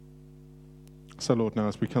So, Lord, now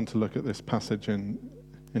as we come to look at this passage in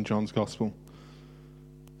John's Gospel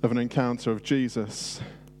of an encounter of Jesus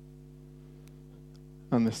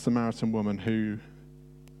and this Samaritan woman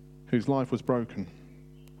whose life was broken,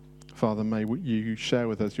 Father, may you share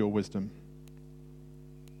with us your wisdom.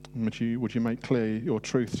 Would you make clear your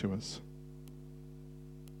truth to us?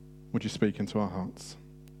 Would you speak into our hearts?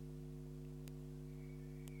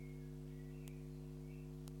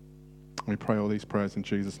 We pray all these prayers in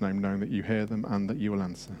Jesus' name, knowing that you hear them and that you will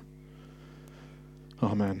answer.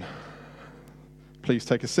 Amen. Please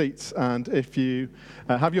take a seat. And if you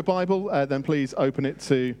have your Bible, then please open it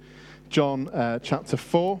to John chapter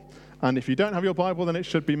 4. And if you don't have your Bible, then it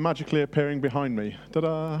should be magically appearing behind me.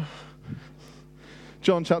 Ta-da!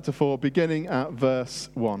 John chapter 4, beginning at verse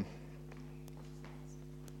 1.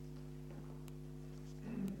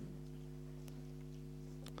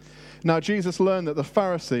 Now Jesus learned that the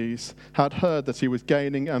Pharisees had heard that he was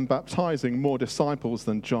gaining and baptizing more disciples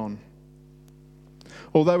than John.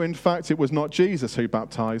 Although in fact it was not Jesus who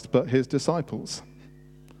baptized, but his disciples.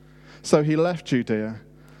 So he left Judea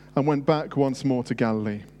and went back once more to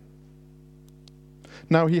Galilee.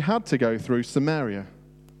 Now he had to go through Samaria.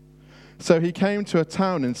 So he came to a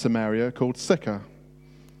town in Samaria called Sychar,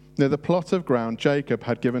 near the plot of ground Jacob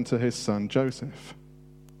had given to his son Joseph.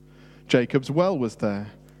 Jacob's well was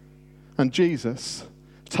there. And Jesus,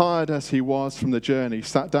 tired as he was from the journey,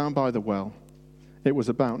 sat down by the well. It was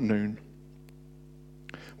about noon.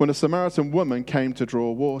 When a Samaritan woman came to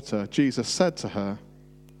draw water, Jesus said to her,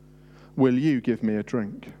 "Will you give me a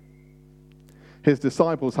drink?" His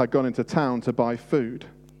disciples had gone into town to buy food.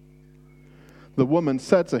 The woman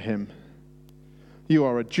said to him, "You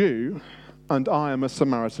are a Jew, and I am a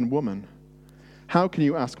Samaritan woman. How can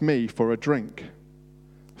you ask me for a drink?"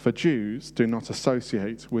 For Jews do not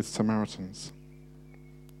associate with Samaritans.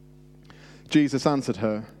 Jesus answered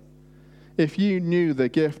her, "If you knew the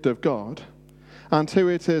gift of God, and who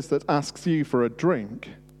it is that asks you for a drink,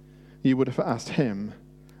 you would have asked him,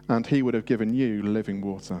 and he would have given you living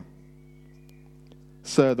water."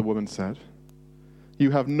 "Sir," the woman said, "you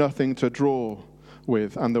have nothing to draw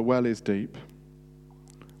with, and the well is deep.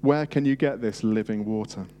 Where can you get this living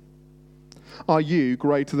water? Are you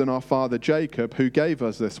greater than our father Jacob, who gave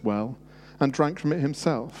us this well and drank from it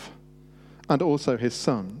himself, and also his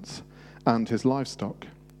sons and his livestock?"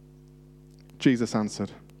 Jesus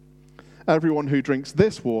answered, "Everyone who drinks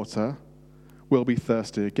this water will be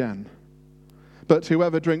thirsty again. But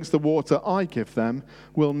whoever drinks the water I give them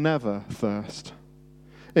will never thirst.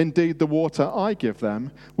 Indeed, the water I give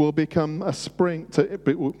them will become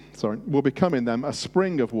will become in them a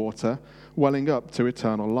spring of water welling up to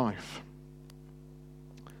eternal life."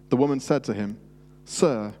 The woman said to him,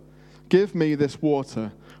 "Sir, give me this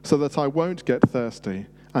water so that I won't get thirsty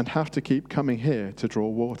and have to keep coming here to draw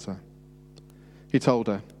water." He told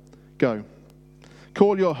her, "Go,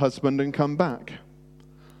 call your husband and come back."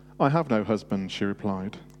 "I have no husband," she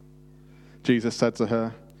replied. Jesus said to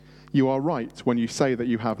her, "You are right when you say that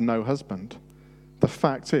you have no husband. The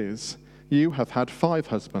fact is, you have had 5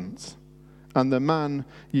 husbands, and the man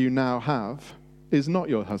you now have is not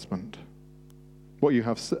your husband. What you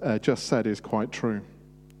have just said is quite true."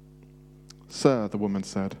 "Sir," the woman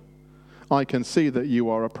said, "I can see that you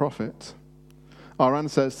are a prophet. Our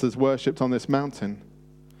ancestors worshipped on this mountain,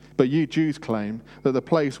 but you Jews claim that the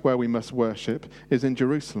place where we must worship is in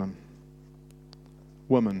Jerusalem."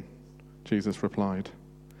 "Woman," Jesus replied,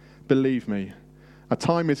 "believe me, a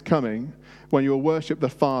time is coming when you will worship the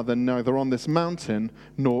Father neither on this mountain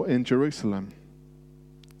nor in Jerusalem.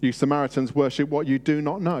 You Samaritans worship what you do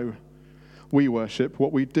not know. We worship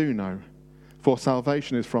what we do know, for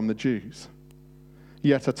salvation is from the Jews.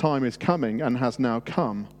 Yet a time is coming and has now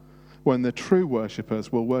come when the true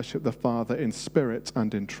worshippers will worship the Father in spirit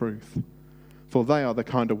and in truth, for they are the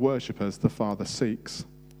kind of worshippers the Father seeks.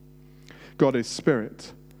 God is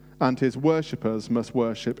spirit, and his worshippers must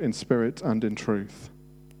worship in spirit and in truth."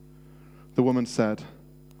 The woman said,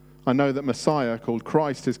 "I know that Messiah, called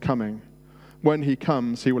Christ, is coming. When he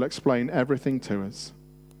comes, he will explain everything to us."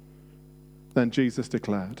 Then Jesus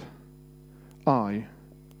declared, "I,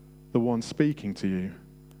 the one speaking to you,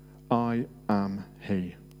 I am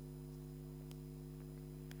he."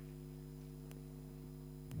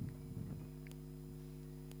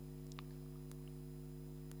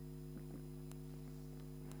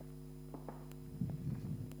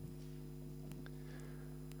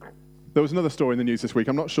 There was another story in the news this week.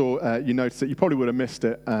 I'm not sure you noticed it. You probably would have missed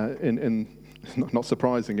it not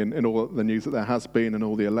surprising, in all the news that there has been and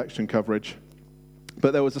all the election coverage.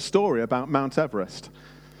 But there was a story about Mount Everest.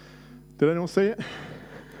 Did anyone see it?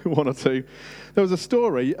 One or two. There was a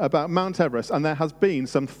story about Mount Everest, and there has been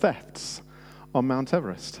some thefts on Mount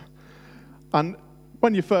Everest. And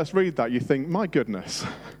when you first read that, you think, my goodness,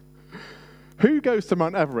 who goes to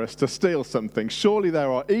Mount Everest to steal something? Surely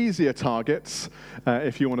there are easier targets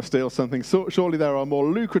if you want to steal something. Surely there are more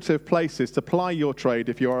lucrative places to ply your trade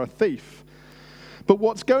if you are a thief. But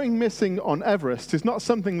what's going missing on Everest is not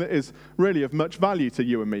something that is really of much value to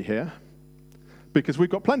you and me here, because we've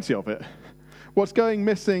got plenty of it. What's going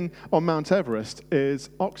missing on Mount Everest is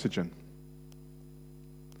oxygen.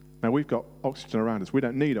 Now, we've got oxygen around us. We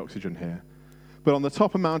don't need oxygen here. But on the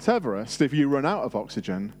top of Mount Everest, if you run out of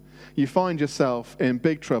oxygen, you find yourself in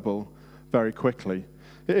big trouble very quickly.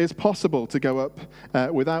 It is possible to go up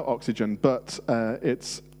without oxygen, but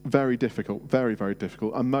it's very difficult, very, very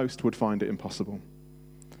difficult, and most would find it impossible.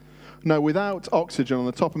 No, without oxygen on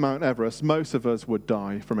the top of Mount Everest, most of us would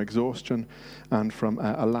die from exhaustion and from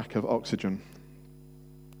a lack of oxygen.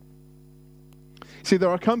 See, there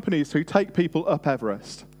are companies who take people up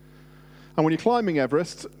Everest. And when you're climbing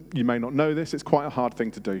Everest, you may not know this, it's quite a hard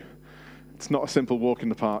thing to do. It's not a simple walk in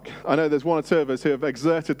the park. I know there's one or two of us who have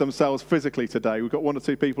exerted themselves physically today. We've got one or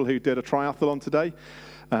two people who did a triathlon today.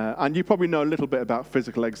 And you probably know a little bit about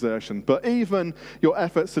physical exertion. But even your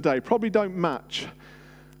efforts today probably don't match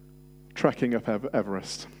trekking up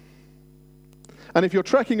Everest. And if you're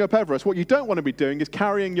trekking up Everest, what you don't want to be doing is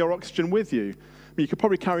carrying your oxygen with you. I mean, you could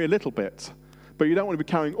probably carry a little bit, but you don't want to be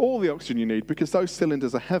carrying all the oxygen you need because those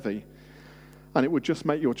cylinders are heavy. And it would just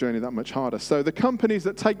make your journey that much harder. So the companies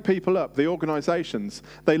that take people up, the organizations,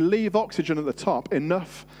 they leave oxygen at the top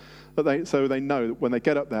enough that they know that when they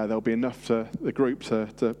get up there, there'll be enough to the group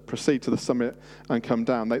to proceed to the summit and come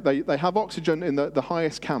down. They have oxygen in the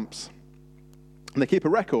highest camps. And they keep a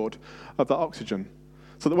record of that oxygen.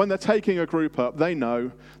 So that when they're taking a group up, they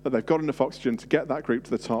know that they've got enough oxygen to get that group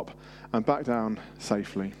to the top and back down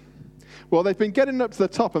safely. Well, they've been getting up to the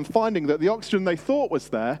top and finding that the oxygen they thought was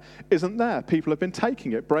there isn't there. People have been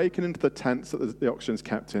taking it, breaking into the tents that the oxygen's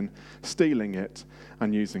kept in, stealing it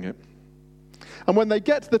and using it. And when they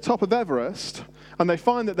get to the top of Everest and they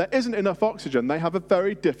find that there isn't enough oxygen, they have a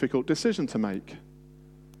very difficult decision to make.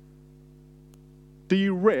 Do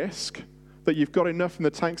you risk that you've got enough in the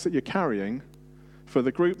tanks that you're carrying for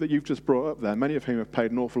the group that you've just brought up there, many of whom have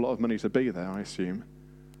paid an awful lot of money to be there, I assume,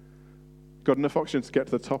 got enough oxygen to get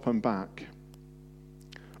to the top and back?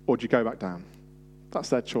 Or do you go back down? That's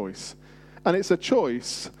their choice. And it's a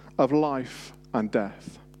choice of life and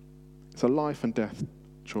death. It's a life and death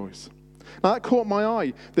choice. Now that caught my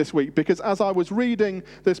eye this week because as I was reading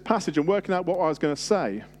this passage and working out what I was going to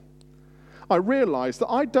say, I realized that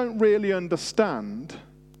I don't really understand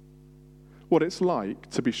what it's like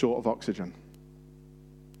to be short of oxygen.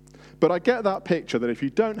 But I get that picture that if you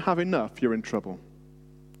don't have enough, you're in trouble.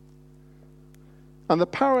 And the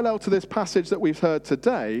parallel to this passage that we've heard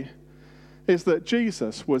today is that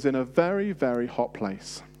Jesus was in a very, very hot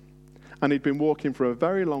place. And he'd been walking for a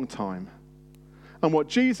very long time. And what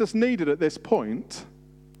Jesus needed at this point,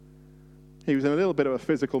 he was in a little bit of a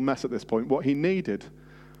physical mess at this point. What he needed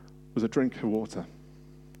was a drink of water.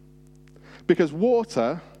 Because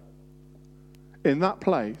water in that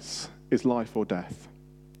place is life or death.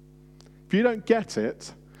 If you don't get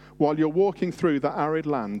it while you're walking through that arid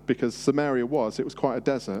land, because Samaria it was quite a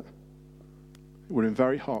desert, it would have been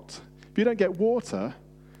very hot. If you don't get water,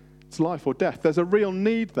 it's life or death. There's a real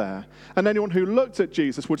need there. And anyone who looked at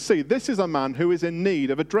Jesus would see this is a man who is in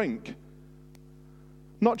need of a drink.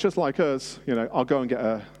 Not just like us, I'll go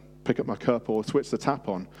and pick up my cup or switch the tap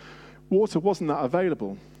on. Water wasn't that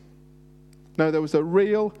available. No, there was a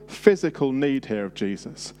real physical need here of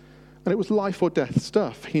Jesus. And it was life or death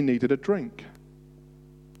stuff. He needed a drink.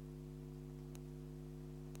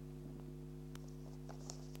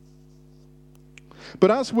 But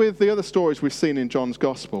as with the other stories we've seen in John's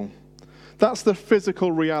Gospel, that's the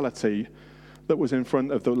physical reality that was in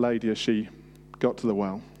front of the lady as she got to the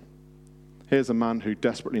well. Here's a man who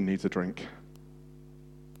desperately needs a drink.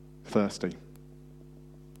 Thirsty.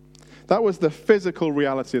 That was the physical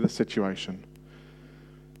reality of the situation.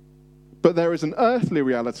 But there is an earthly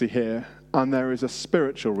reality here, and there is a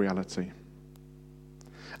spiritual reality.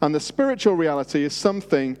 And the spiritual reality is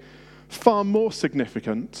something far more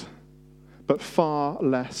significant, but far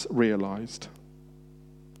less realized.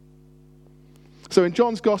 So in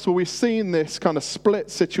John's Gospel, we've seen this kind of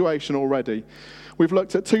split situation already. We've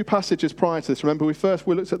looked at two passages prior to this. Remember, we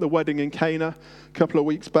looked at the wedding in Cana a couple of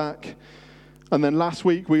weeks back. And then last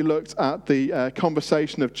week, we looked at the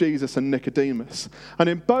conversation of Jesus and Nicodemus. And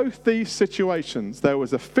in both these situations, there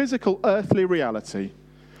was a physical, earthly reality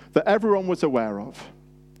that everyone was aware of.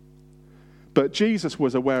 But Jesus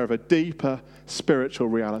was aware of a deeper spiritual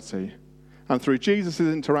reality. And through Jesus'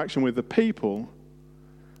 interaction with the people,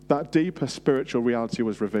 that deeper spiritual reality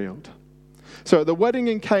was revealed. So at the wedding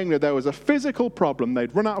in Cana, there was a physical problem.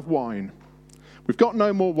 They'd run out of wine. We've got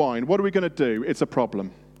no more wine. What are we going to do? It's a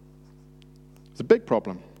problem. It's a big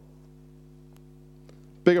problem.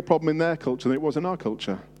 Bigger problem in their culture than it was in our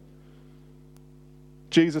culture.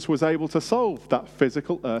 Jesus was able to solve that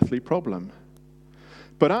physical, earthly problem.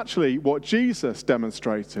 But actually, what Jesus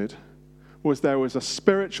demonstrated was there was a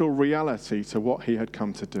spiritual reality to what he had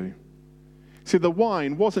come to do. See, the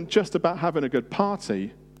wine wasn't just about having a good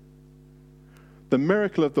party. The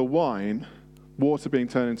miracle of the wine, water being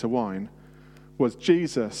turned into wine, was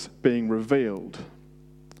Jesus being revealed,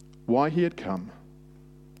 why he had come,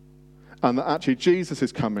 and that actually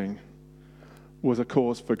Jesus' coming was a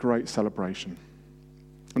cause for great celebration.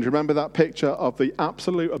 And you remember that picture of the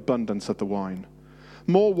absolute abundance of the wine?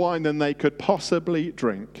 More wine than they could possibly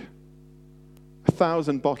drink.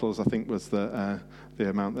 1,000 bottles, I think, was the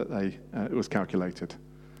amount that it was calculated.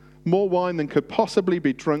 More wine than could possibly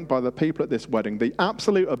be drunk by the people at this wedding. The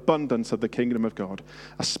absolute abundance of the kingdom of God.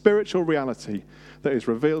 A spiritual reality that is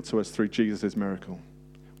revealed to us through Jesus' miracle.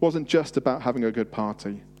 It wasn't just about having a good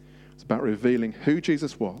party. It's about revealing who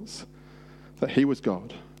Jesus was, that he was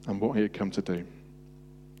God, and what he had come to do.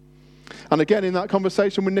 And again, in that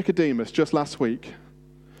conversation with Nicodemus just last week,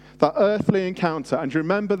 that earthly encounter, and you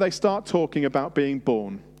remember they start talking about being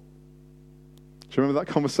born. Do you remember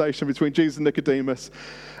that conversation between Jesus and Nicodemus,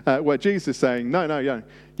 where Jesus is saying, no,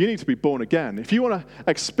 you need to be born again. If you want to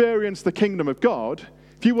experience the kingdom of God,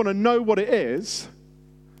 if you want to know what it is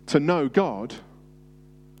to know God,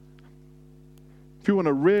 if you want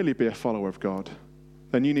to really be a follower of God,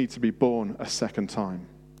 then you need to be born a second time.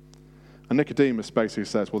 And Nicodemus basically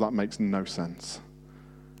says, well, that makes no sense.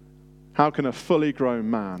 How can a fully grown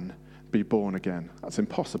man be born again? That's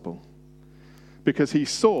impossible. Because he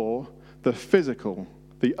saw the physical,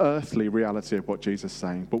 the earthly reality of what Jesus is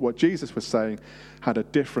saying. But what Jesus was saying had a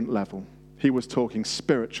different level. He was talking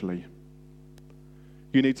spiritually.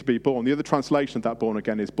 You need to be born. The other translation of that born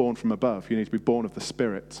again is born from above. You need to be born of the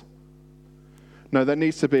Spirit. No, there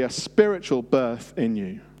needs to be a spiritual birth in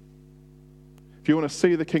you. If you want to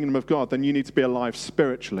see the kingdom of God, then you need to be alive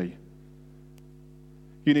spiritually.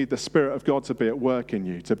 You need the Spirit of God to be at work in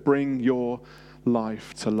you, to bring your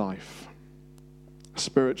life to life. A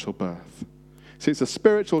spiritual birth. See, it's a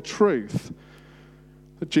spiritual truth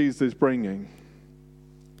that Jesus is bringing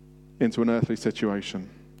into an earthly situation.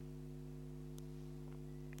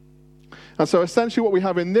 And so essentially what we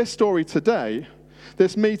have in this story today,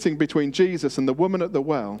 this meeting between Jesus and the woman at the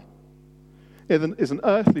well, is an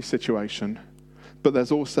earthly situation, but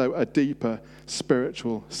there's also a deeper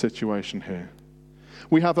spiritual situation here.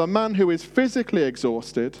 We have a man who is physically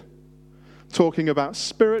exhausted, talking about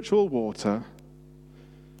spiritual water,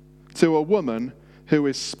 to a woman who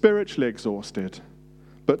is spiritually exhausted,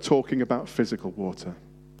 but talking about physical water.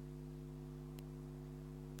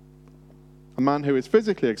 A man who is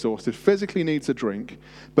physically exhausted, physically needs a drink,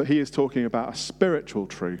 but he is talking about a spiritual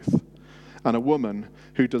truth. And a woman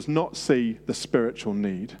who does not see the spiritual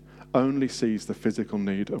need, only sees the physical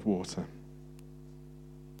need of water.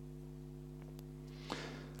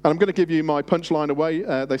 And I'm going to give you my punchline away.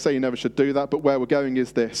 They say you never should do that, but where we're going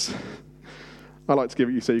is this. I like to give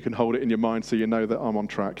it you so you can hold it in your mind so you know that I'm on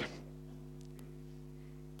track.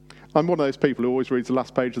 I'm one of those people who always reads the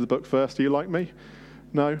last page of the book first. Are you like me?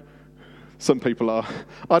 No? Some people are.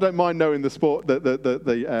 I don't mind knowing the sport,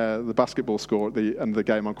 the basketball score at the end of the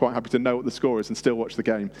game. I'm quite happy to know what the score is and still watch the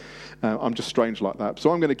game. I'm just strange like that. So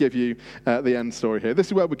I'm going to give you the end story here. This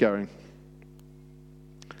is where we're going.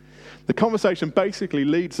 The conversation basically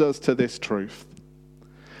leads us to this truth,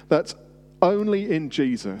 that only in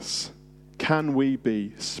Jesus can we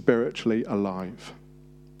be spiritually alive.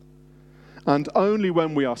 And only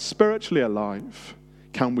when we are spiritually alive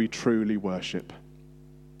can we truly worship.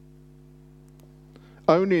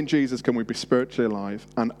 Only in Jesus can we be spiritually alive,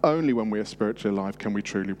 and only when we are spiritually alive can we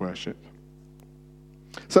truly worship.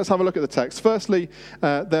 So let's have a look at the text. Firstly,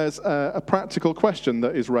 there's a practical question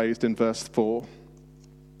that is raised in verse 4.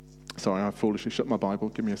 Sorry, I foolishly shut my Bible.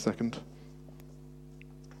 Give me a second.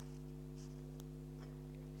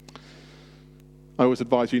 I always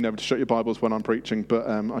advise you never to shut your Bibles when I'm preaching, but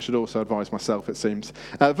I should also advise myself, it seems.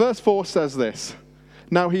 Verse 4 says this: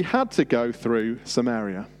 Now he had to go through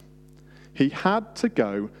Samaria. He had to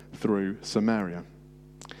go through Samaria.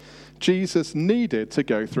 Jesus needed to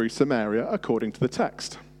go through Samaria according to the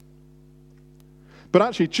text. But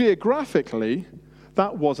actually, geographically,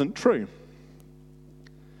 that wasn't true.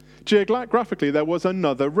 Geographically, there was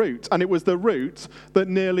another route, and it was the route that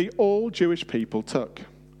nearly all Jewish people took.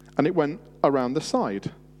 And it went around the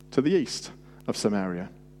side, to the east of Samaria.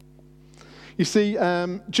 You see,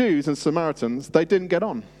 Jews and Samaritans, they didn't get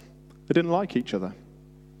on. They didn't like each other.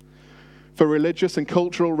 For religious and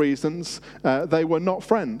cultural reasons, they were not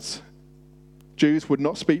friends. Jews would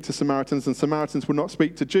not speak to Samaritans, and Samaritans would not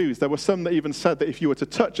speak to Jews. There were some that even said that if you were to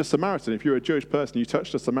touch a Samaritan, if you were a Jewish person, you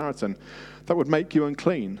touched a Samaritan, that would make you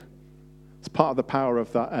unclean. It's part of the power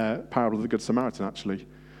of that parable of the Good Samaritan, actually,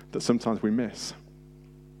 that sometimes we miss.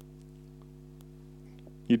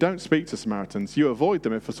 You don't speak to Samaritans. You avoid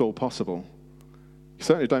them if it's all possible. You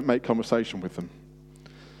certainly don't make conversation with them.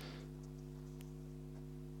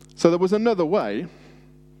 So there was another way,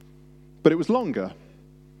 but it was longer.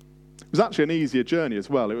 It was actually an easier journey as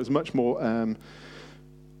well. It was much more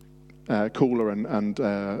cooler and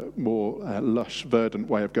more lush, verdant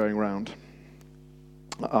way of going around.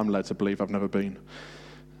 I'm led to believe I've never been.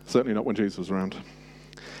 Certainly not when Jesus was around.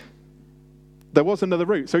 There was another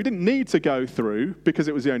route. So he didn't need to go through because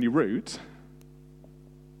it was the only route.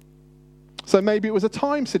 So maybe it was a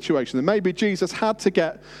time situation. And maybe Jesus had to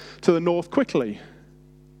get to the north quickly,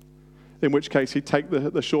 in which case he'd take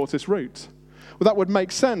the shortest route. Well, that would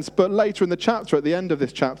make sense, but later in the chapter, at the end of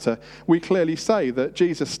this chapter, we clearly say that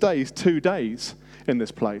Jesus stays 2 days in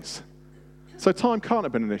this place. So time can't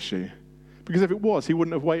have been an issue, because if it was, he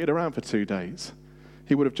wouldn't have waited around for 2 days.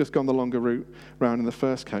 He would have just gone the longer route round in the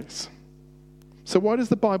first case. So why does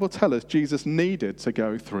the Bible tell us Jesus needed to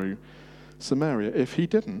go through Samaria if he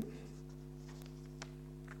didn't?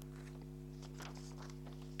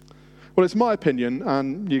 Well, it's my opinion,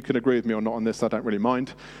 and you can agree with me or not on this, I don't really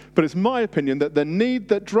mind, but it's my opinion that the need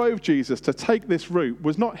that drove Jesus to take this route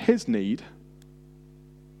was not his need.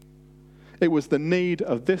 It was the need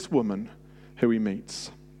of this woman who he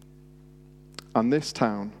meets, and this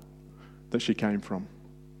town that she came from.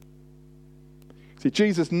 See,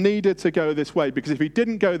 Jesus needed to go this way, because if he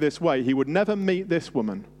didn't go this way, he would never meet this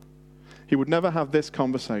woman. He would never have this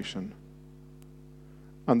conversation.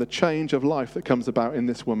 And the change of life that comes about in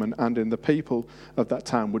this woman and in the people of that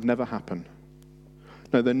town would never happen.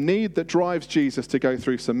 No, the need that drives Jesus to go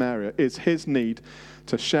through Samaria is his need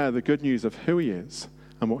to share the good news of who he is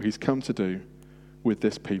and what he's come to do with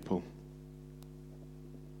this people.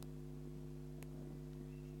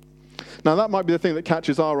 Now, that might be the thing that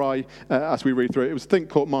catches our eye as we read through it. It was the thing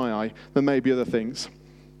that caught my eye. There may be other things.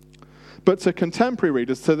 But to contemporary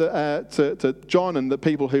readers, to John and the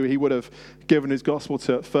people who he would have given his gospel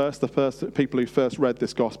to at first, the first people who first read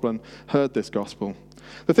this gospel and heard this gospel,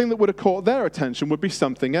 the thing that would have caught their attention would be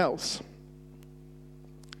something else.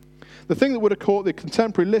 The thing that would have caught the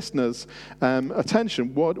contemporary listeners'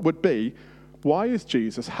 attention would be, why is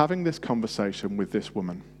Jesus having this conversation with this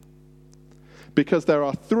woman? Because there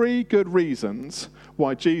are 3 good reasons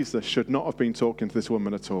why Jesus should not have been talking to this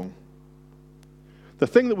woman at all. The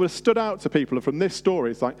thing that would have stood out to people from this story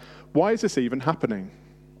is like, why is this even happening?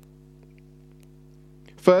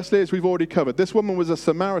 Firstly, as we've already covered, this woman was a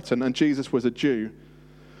Samaritan and Jesus was a Jew.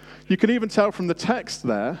 You can even tell from the text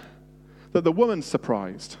there that the woman's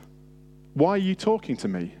surprised. Why are you talking to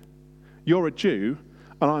me? You're a Jew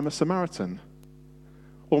and I'm a Samaritan.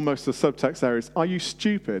 Almost the subtext there is, are you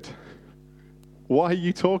stupid? Why are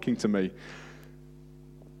you talking to me?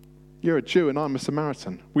 You're a Jew and I'm a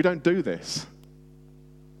Samaritan. We don't do this.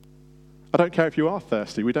 I don't care if you are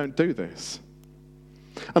thirsty. We don't do this.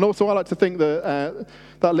 And also, I like to think that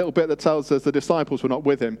that little bit that tells us the disciples were not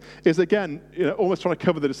with him is, again, almost trying to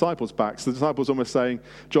cover the disciples' backs. The disciples almost saying,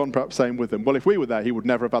 John perhaps saying with them, well, if we were there, he would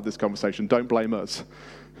never have had this conversation. Don't blame us.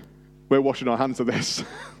 We're washing our hands of this.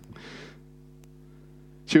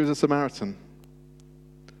 She was a Samaritan.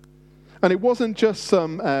 And it wasn't just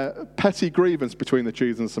some petty grievance between the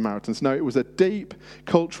Jews and the Samaritans. No, it was a deep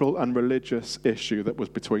cultural and religious issue that was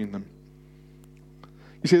between them.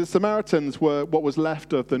 You see, the Samaritans were what was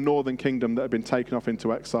left of the northern kingdom that had been taken off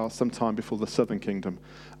into exile sometime before the southern kingdom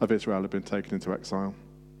of Israel had been taken into exile.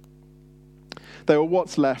 They were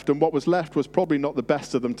what's left, and what was left was probably not the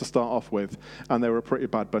best of them to start off with, and they were a pretty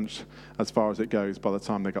bad bunch as far as it goes by the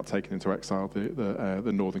time they got taken into exile,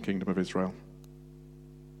 the northern kingdom of Israel.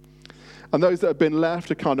 And those that had been left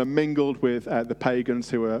had kind of mingled with the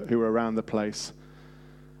pagans who were around the place.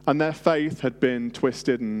 And their faith had been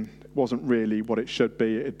twisted and wasn't really what it should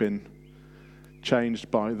be. It had been changed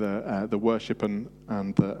by the worship and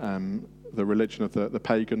the religion of the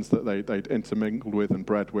pagans that they'd intermingled with and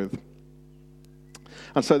bred with.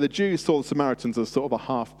 And so the Jews saw the Samaritans as sort of a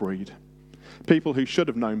half-breed, people who should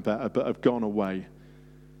have known better but have gone away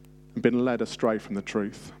and been led astray from the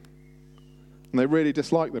truth. And they really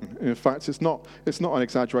disliked them. In fact, it's not an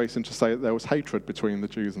exaggeration to say that there was hatred between the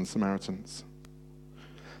Jews and Samaritans.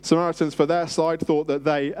 Samaritans, for their side, thought that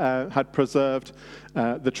they had preserved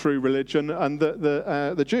the true religion, and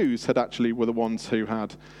the Jews were the ones who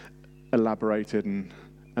had elaborated and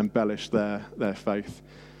embellished their faith.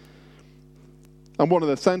 And one of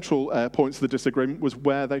the central points of the disagreement was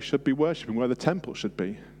where they should be worshipping, where the temple should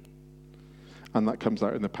be. And that comes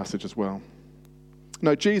out in the passage as well.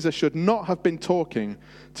 No, Jesus should not have been talking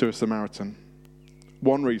to a Samaritan.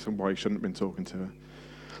 One reason why he shouldn't have been talking to her.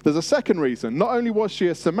 There's a second reason. Not only was she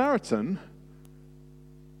a Samaritan,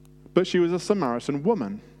 but she was a Samaritan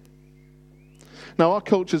woman. Now, our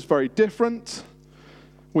culture is very different.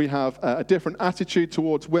 We have a different attitude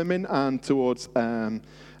towards women and towards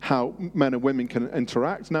how men and women can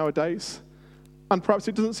interact nowadays. And perhaps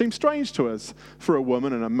it doesn't seem strange to us for a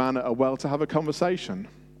woman and a man at a well to have a conversation.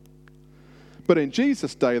 But in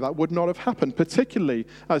Jesus' day, that would not have happened, particularly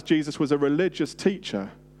as Jesus was a religious teacher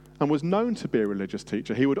and was known to be a religious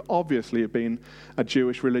teacher. He would obviously have been a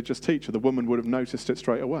Jewish religious teacher. The woman would have noticed it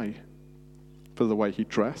straight away for the way he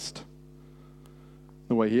dressed,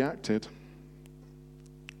 the way he acted.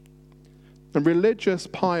 And religious,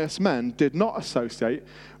 pious men did not associate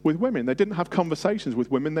with women. They didn't have conversations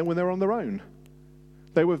with women when they were on their own.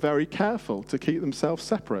 They were very careful to keep themselves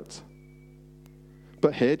separate.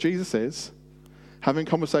 But here Jesus is having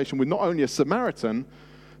conversation with not only a Samaritan,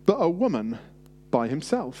 but a woman by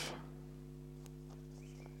himself.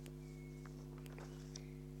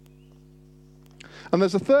 And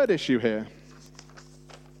there's a third issue here.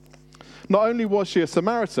 Not only was she a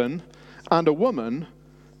Samaritan and a woman,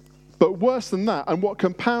 but worse than that, and what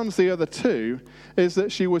compounds the other two, is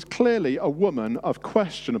that she was clearly a woman of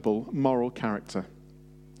questionable moral character.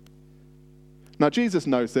 Now, Jesus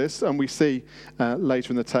knows this, and we see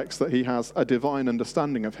later in the text that he has a divine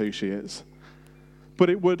understanding of who she is. But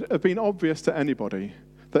it would have been obvious to anybody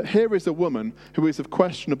that here is a woman who is of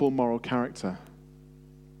questionable moral character.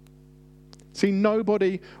 See,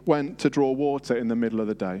 nobody went to draw water in the middle of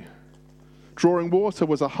the day. Drawing water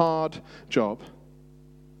was a hard job.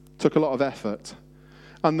 Took a lot of effort.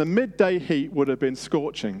 And the midday heat would have been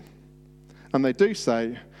scorching. And they do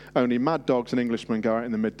say only mad dogs and Englishmen go out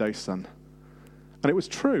in the midday sun. And it was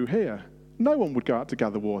true here. No one would go out to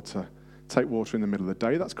gather water, take water in the middle of the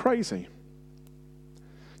day. That's crazy.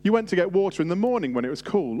 You went to get water in the morning when it was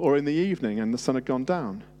cool, or in the evening and the sun had gone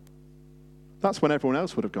down. That's when everyone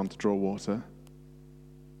else would have gone to draw water.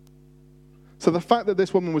 So the fact that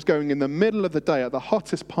this woman was going in the middle of the day, at the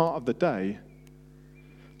hottest part of the day,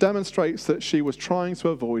 demonstrates that she was trying to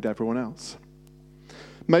avoid everyone else.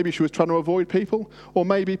 Maybe she was trying to avoid people, or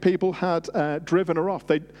maybe people had driven her off.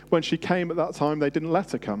 When she came at that time, they didn't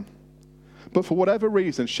let her come. But for whatever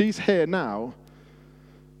reason, she's here now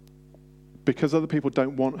because other people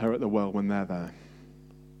don't want her at the well when they're there.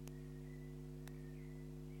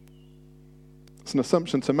 It's an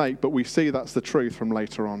assumption to make, but we see that's the truth from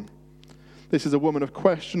later on. This is a woman of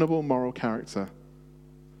questionable moral character.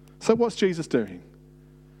 So what's Jesus doing?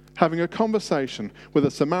 Having a conversation with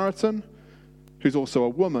a Samaritan who's also a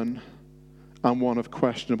woman and one of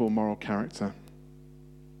questionable moral character.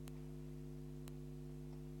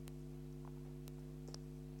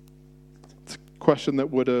 It's a question that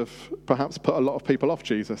would have perhaps put a lot of people off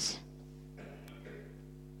Jesus.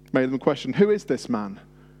 Made them question, who is this man?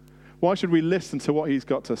 Why should we listen to what he's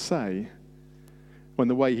got to say when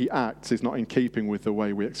the way he acts is not in keeping with the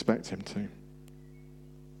way we expect him to?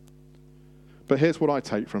 But here's what I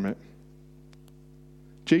take from it.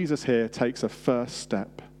 Jesus here takes a first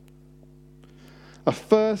step. A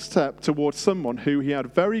first step towards someone who he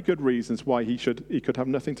had very good reasons why he could have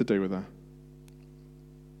nothing to do with her.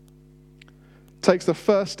 Takes the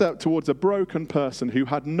first step towards a broken person who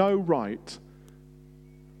had no right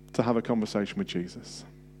to have a conversation with Jesus.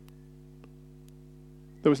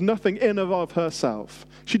 There was nothing in and of herself.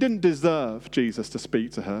 She didn't deserve Jesus to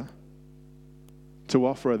speak to her, to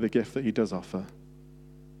offer her the gift that he does offer.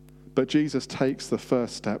 But Jesus takes the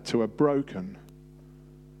first step to a broken,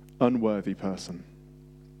 unworthy person.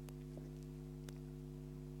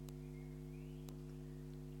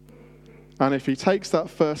 And if he takes that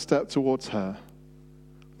first step towards her,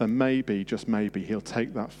 then maybe, just maybe, he'll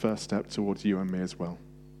take that first step towards you and me as well.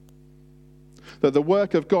 That the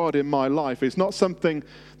work of God in my life is not something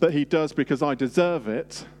that he does because I deserve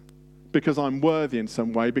it, because I'm worthy in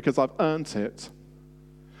some way, because I've earned it.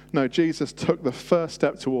 No, Jesus took the first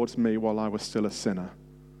step towards me while I was still a sinner.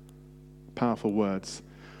 Powerful words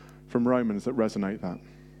from Romans that resonate that.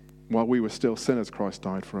 While we were still sinners, Christ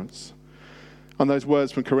died for us. And those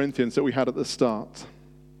words from Corinthians that we had at the start.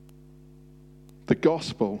 The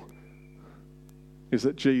gospel is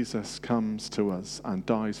that Jesus comes to us and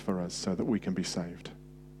dies for us so that we can be saved,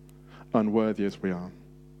 unworthy as we are.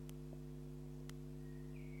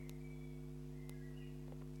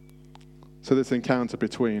 So this encounter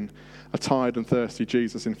between a tired and thirsty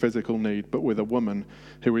Jesus in physical need, but with a woman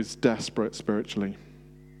who is desperate spiritually.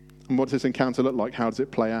 And what does this encounter look like? How does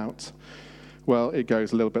it play out? Well, it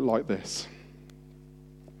goes a little bit like this.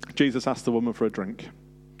 Jesus asked the woman for a drink.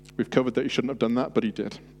 We've covered that he shouldn't have done that, but he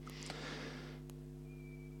did.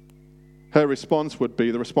 Her response would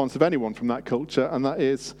be the response of anyone from that culture, and that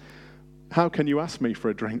is, how can you ask me for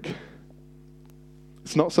a drink?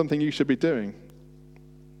 It's not something you should be doing.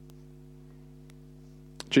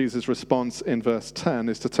 Jesus' response in verse 10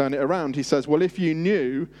 is to turn it around. He says, well, if you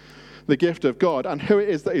knew the gift of God and who it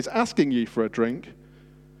is that is asking you for a drink,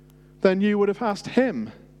 then you would have asked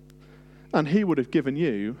him, and he would have given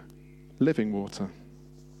you living water.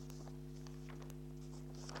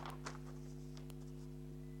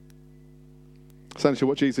 Essentially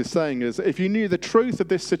what Jesus is saying is, if you knew the truth of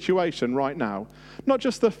this situation right now, not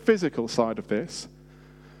just the physical side of this,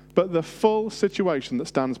 but the full situation that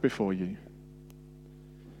stands before you,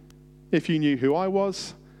 if you knew who I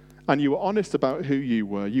was and you were honest about who you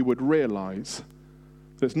were, you would realize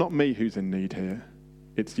that it's not me who's in need here,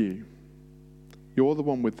 it's you. You're the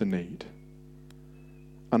one with the need,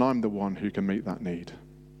 and I'm the one who can meet that need.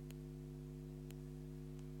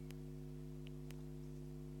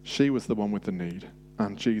 She was the one with the need,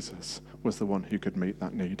 and Jesus was the one who could meet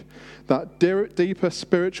that need. That deeper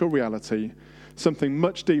spiritual reality, something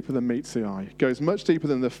much deeper than meets the eye, goes much deeper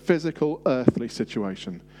than the physical, earthly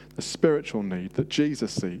situation, the spiritual need that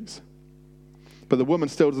Jesus sees. But the woman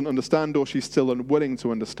still doesn't understand, or she's still unwilling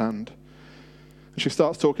to understand. And she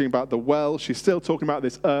starts talking about the well. She's still talking about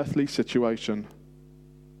this earthly situation.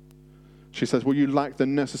 She says, well, you lack the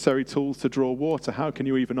necessary tools to draw water. How can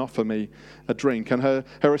you even offer me a drink? And her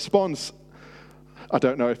response, I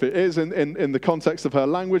don't know if it is in the context of her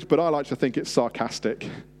language, but I like to think it's sarcastic.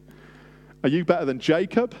 Are you better than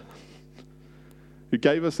Jacob, who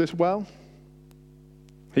gave us this well?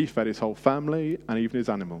 He fed his whole family and even his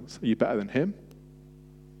animals. Are you better than him?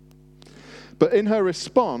 But in her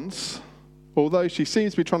response, although she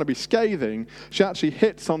seems to be trying to be scathing, she actually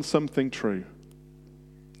hits on something true.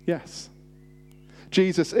 Yes.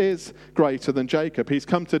 Jesus is greater than Jacob. He's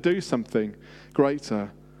come to do something greater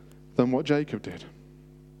than what Jacob did.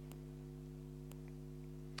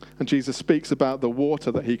 And Jesus speaks about the water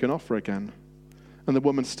that he can offer again. And the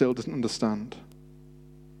woman still doesn't understand.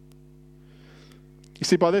 You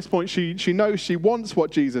see, by this point, she knows she wants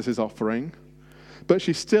what Jesus is offering, but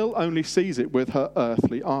she still only sees it with her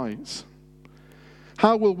earthly eyes.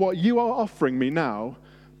 How will what you are offering me now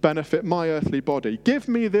benefit my earthly body? Give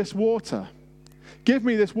me this water. Give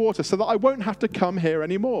me this water so that I won't have to come here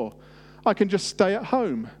anymore. I can just stay at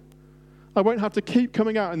home. I won't have to keep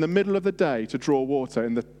coming out in the middle of the day to draw water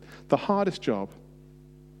in the hardest job.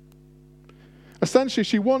 Essentially,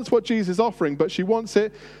 she wants what Jesus is offering, but she wants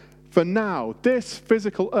it for now, this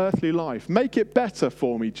physical earthly life. Make it better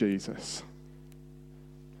for me, Jesus.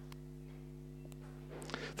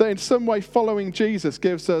 That in some way following Jesus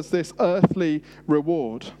gives us this earthly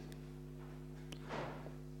reward.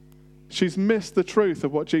 She's missed the truth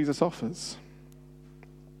of what Jesus offers.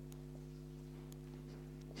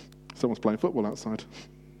 Someone's playing football outside.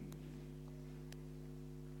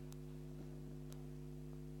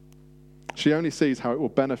 She only sees how it will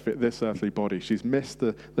benefit this earthly body. She's missed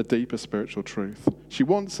the deeper spiritual truth. She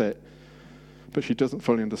wants it, but she doesn't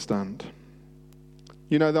fully understand.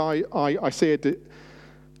 You know, I see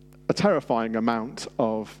a terrifying amount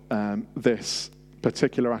of this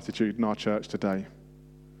particular attitude in our church today.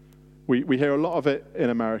 We hear a lot of it in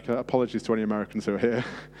America. Apologies to any Americans who are here.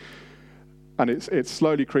 And it's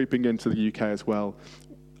slowly creeping into the UK as well.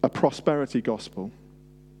 A prosperity gospel,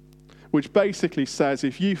 which basically says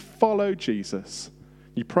if you follow Jesus,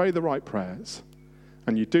 you pray the right prayers,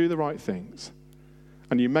 and you do the right things,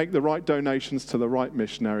 and you make the right donations to the right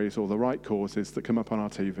missionaries or the right causes that come up on our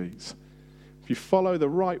TVs, if you follow the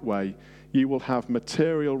right way, you will have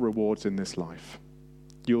material rewards in this life.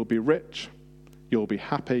 You'll be rich, you'll be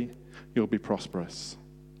happy, you'll be prosperous.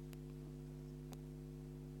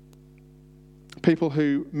 People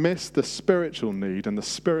who miss the spiritual need and the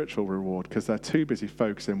spiritual reward because they're too busy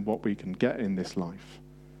focusing on what we can get in this life.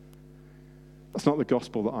 That's not the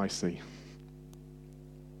gospel that I see.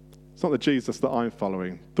 It's not the Jesus that I'm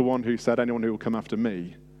following, the one who said anyone who will come after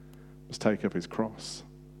me must take up his cross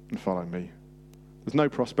and follow me. There's no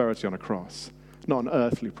prosperity on a cross, not an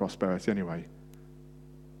earthly prosperity anyway.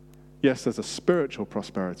 Yes, there's a spiritual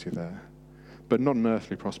prosperity there, but not an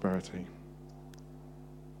earthly prosperity.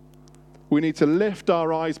 We need to lift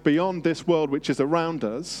our eyes beyond this world which is around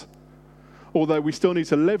us, although we still need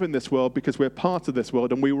to live in this world because we're part of this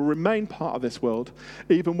world and we will remain part of this world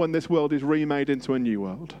even when this world is remade into a new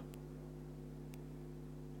world.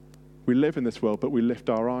 We live in this world, but we lift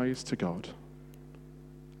our eyes to God.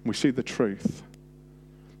 We see the truth,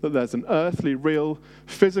 that there's an earthly, real,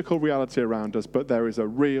 physical reality around us, but there is a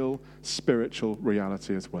real spiritual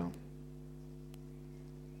reality as well.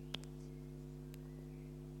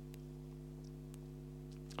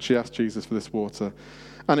 She asked Jesus for this water,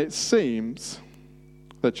 and it seems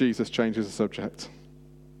that Jesus changes the subject.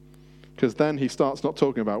 Because then he starts not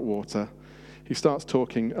talking about water, he starts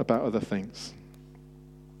talking about other things.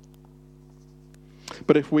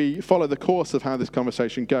 But if we follow the course of how this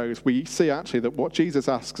conversation goes, we see actually that what Jesus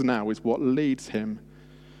asks now is what leads him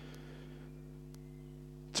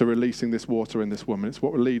to releasing this water in this woman. It's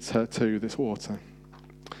what leads her to this water.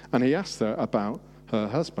 And he asks her about her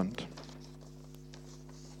husband.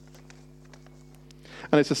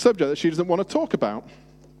 And it's a subject that she doesn't want to talk about.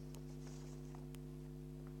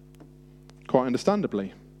 Quite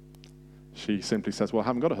understandably. She simply says, well, I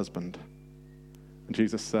haven't got a husband. And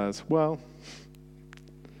Jesus says, well,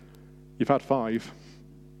 you've had 5.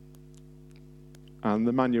 And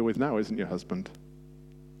the man you're with now isn't your husband.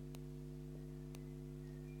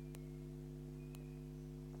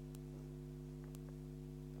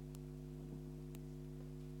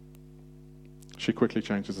 She quickly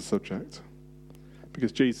changes the subject.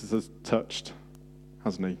 Because Jesus has touched,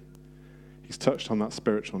 hasn't he? He's touched on that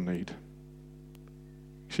spiritual need.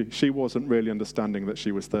 She wasn't really understanding that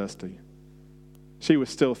she was thirsty. She was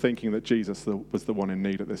still thinking that Jesus was the one in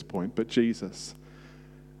need at this point. But Jesus,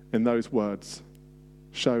 in those words,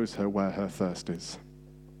 shows her where her thirst is.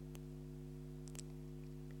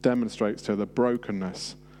 Demonstrates to her the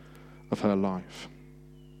brokenness of her life.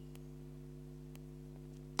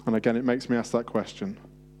 And again, it makes me ask that question.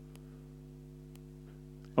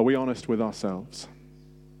 Are we honest with ourselves?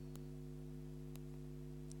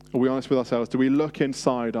 Are we honest with ourselves? Do we look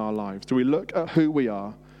inside our lives? Do we look at who we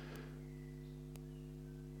are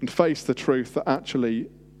and face the truth that actually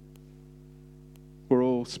we're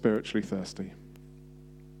all spiritually thirsty?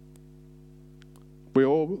 We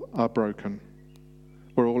all are broken.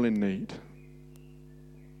 We're all in need.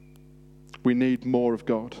 We need more of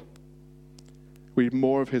God. We need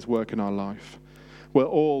more of his work in our life. We're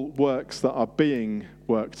all works that are being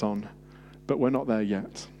worked on, but we're not there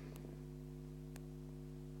yet.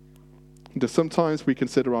 Do sometimes we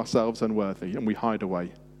consider ourselves unworthy and we hide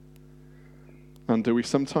away? And do we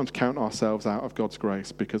sometimes count ourselves out of God's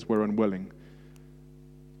grace because we're unwilling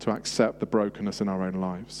to accept the brokenness in our own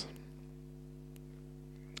lives?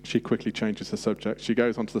 She quickly changes the subject. She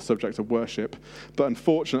goes on to the subject of worship, but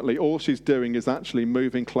unfortunately all she's doing is actually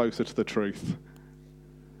moving closer to the truth.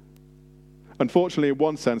 Unfortunately, in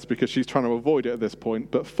one sense, because she's trying to avoid it at this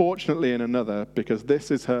point, but fortunately in another, because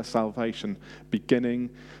this is her salvation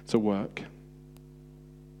beginning to work.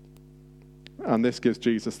 And this gives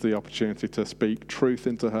Jesus the opportunity to speak truth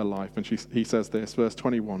into her life. And he says this, verse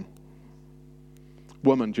 21.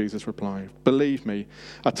 Woman, Jesus replied, believe me,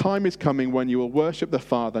 a time is coming when you will worship the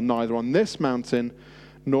Father neither on this mountain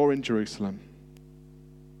nor in Jerusalem.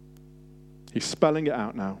 He's spelling it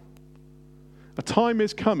out now. A time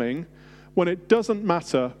is coming when it doesn't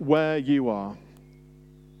matter where you are.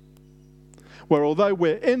 Where although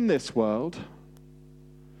we're in this world,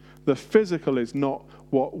 the physical is not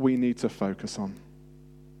what we need to focus on.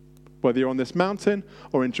 Whether you're on this mountain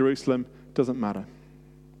or in Jerusalem, doesn't matter.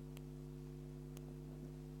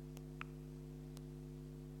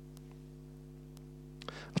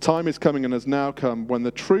 A time is coming and has now come when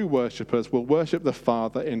the true worshippers will worship the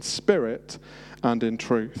Father in spirit and in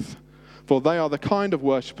truth. For they are the kind of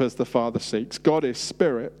worshippers the Father seeks. God is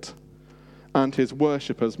spirit, and his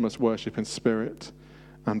worshippers must worship in spirit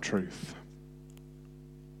and truth.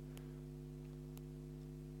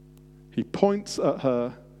 He points at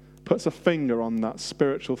her, puts a finger on that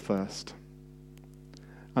spiritual thirst,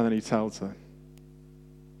 and then he tells her,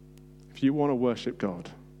 if you want to worship God,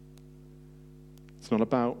 it's not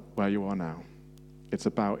about where you are now. It's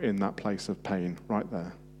about in that place of pain right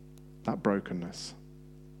there, that brokenness.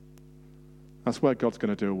 That's where God's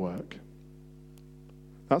going to do a work.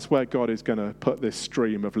 That's where God is going to put this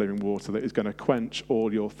stream of living water that is going to quench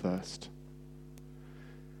all your thirst.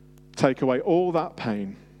 Take away all that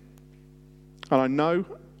pain. And I know,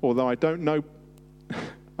 although I don't know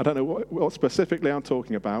what specifically I'm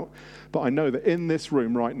talking about, but I know that in this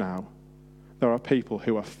room right now, there are people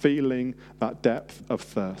who are feeling that depth of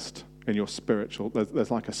thirst in your spiritual.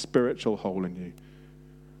 There's like a spiritual hole in you.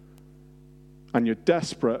 And you're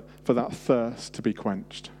desperate for that thirst to be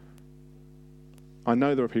quenched. I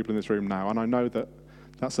know there are people in this room now, and I know that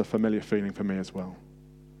that's a familiar feeling for me as well.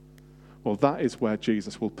 Well, that is where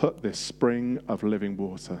Jesus will put this spring of living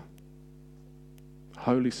water.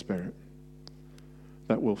 Holy Spirit.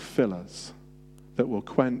 that will fill us, that will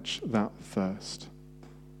quench that thirst.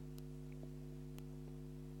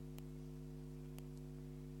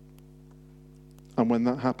 And when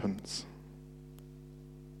that happens,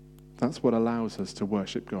 that's what allows us to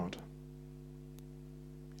worship God.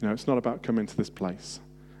 You know, it's not about coming to this place,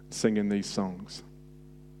 singing these songs.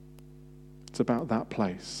 It's about that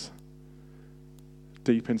place,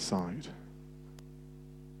 deep inside,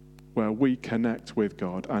 where we connect with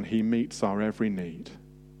God and he meets our every need.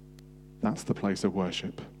 That's the place of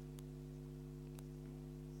worship.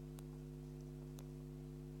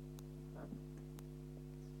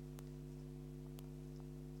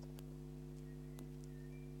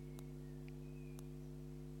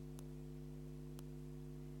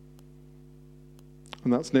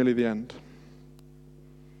 And that's nearly the end.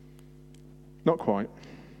 Not quite.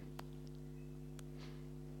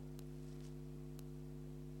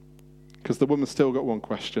 Because the woman's still got one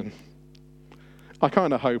question. I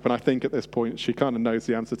kind of hope, and I think at this point, she kind of knows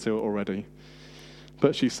the answer to it already.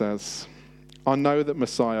 But she says, I know that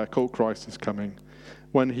Messiah, called Christ, is coming.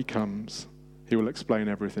 When he comes, he will explain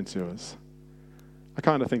everything to us. I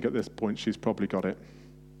kind of think at this point, she's probably got it.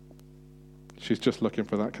 She's just looking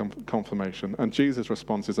for that confirmation. And Jesus'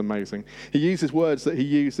 response is amazing. He uses words that he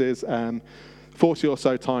uses 40 or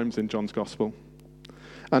so times in John's Gospel.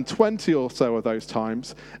 And 20 or so of those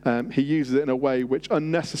times, he uses it in a way which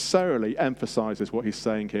unnecessarily emphasizes what he's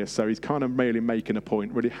saying here. So he's kind of really making a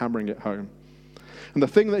point, really hammering it home. And the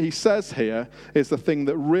thing that he says here is the thing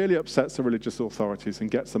that really upsets the religious authorities and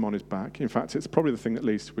gets them on his back. In fact, it's probably the thing that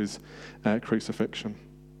leads to his crucifixion.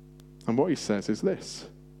 And what he says is this: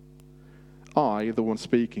 I, the one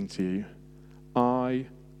speaking to you, I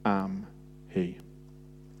am he.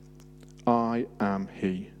 I am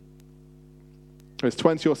he. There's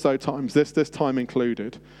 20 or so times, this time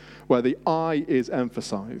included, where the I is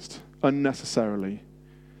emphasized unnecessarily,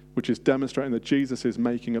 which is demonstrating that Jesus is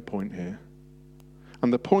making a point here.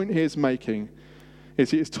 And the point he is making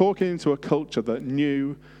is he is talking into a culture that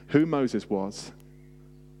knew who Moses was.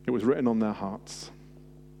 It was written on their hearts.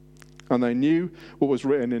 And they knew what was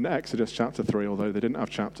written in Exodus chapter 3, although they didn't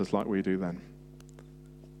have chapters like we do then.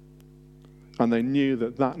 And they knew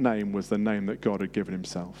that that name was the name that God had given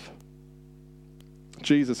himself.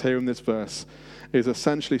 Jesus here in this verse is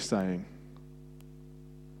essentially saying,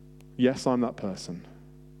 yes, I'm that person,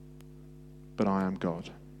 but I am God.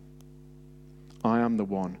 I am the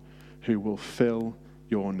one who will fill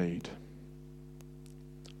your need.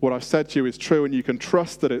 What I've said to you is true, and you can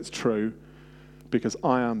trust that it's true, because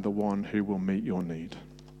I am the one who will meet your need.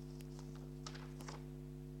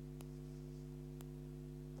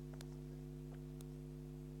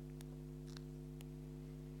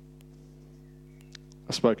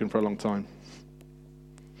 I've spoken for a long time.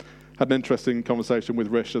 Had an interesting conversation with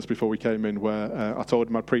Rish just before we came in, where I told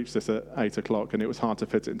him I'd preach this at 8 o'clock and it was hard to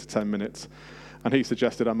fit it into 10 minutes. And he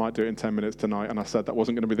suggested I might do it in 10 minutes tonight, and I said that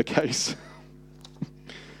wasn't going to be the case.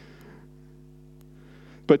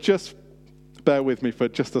 But just bear with me for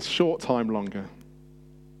just a short time longer.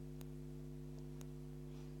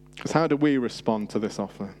 Because how do we respond to this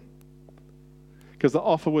offer? Because the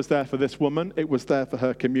offer was there for this woman, it was there for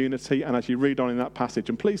her community, and as you read on in that passage,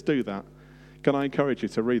 and please do that, can I encourage you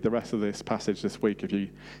to read the rest of this passage this week if you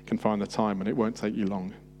can find the time, and it won't take you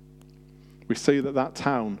long. We see that that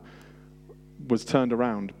town was turned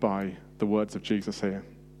around by the words of Jesus here.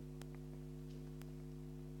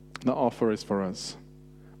 That offer is for us.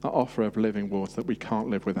 That offer of living water that we can't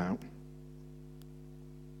live without.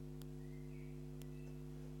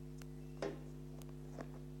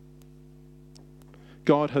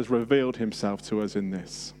 God has revealed himself to us in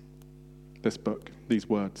this book, these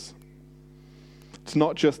words. It's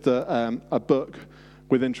not just a book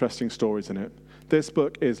with interesting stories in it. This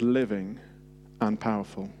book is living and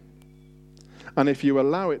powerful. And if you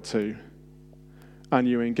allow it to, and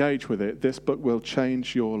you engage with it, this book will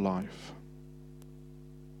change your life.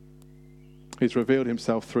 He's revealed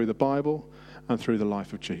himself through the Bible and through the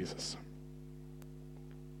life of Jesus.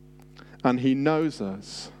 And he knows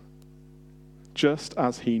us just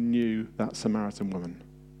as he knew that Samaritan woman.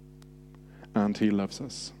 And he loves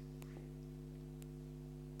us.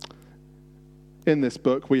 In this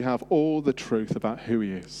book, we have all the truth about who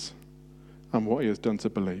he is and what he has done to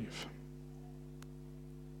believe.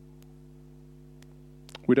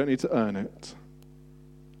 We don't need to earn it.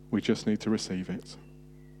 We just need to receive it.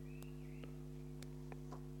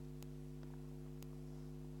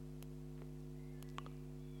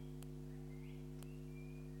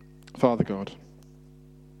 Father God,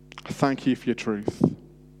 I thank you for your truth. And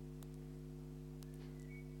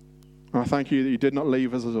I thank you that you did not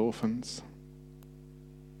leave us as orphans.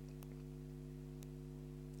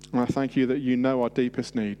 And I thank you that you know our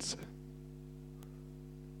deepest needs,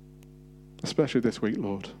 especially this week,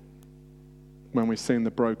 Lord, when we've seen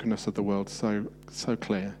the brokenness of the world so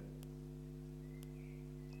clear.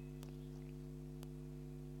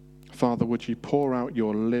 Father, would you pour out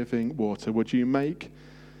your living water? Would you make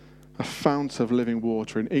a fount of living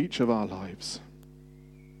water in each of our lives?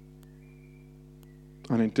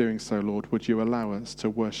 And in doing so, Lord, would you allow us to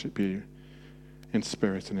worship you in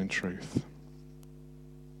spirit and in truth?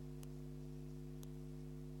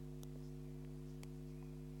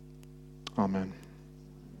 Amen.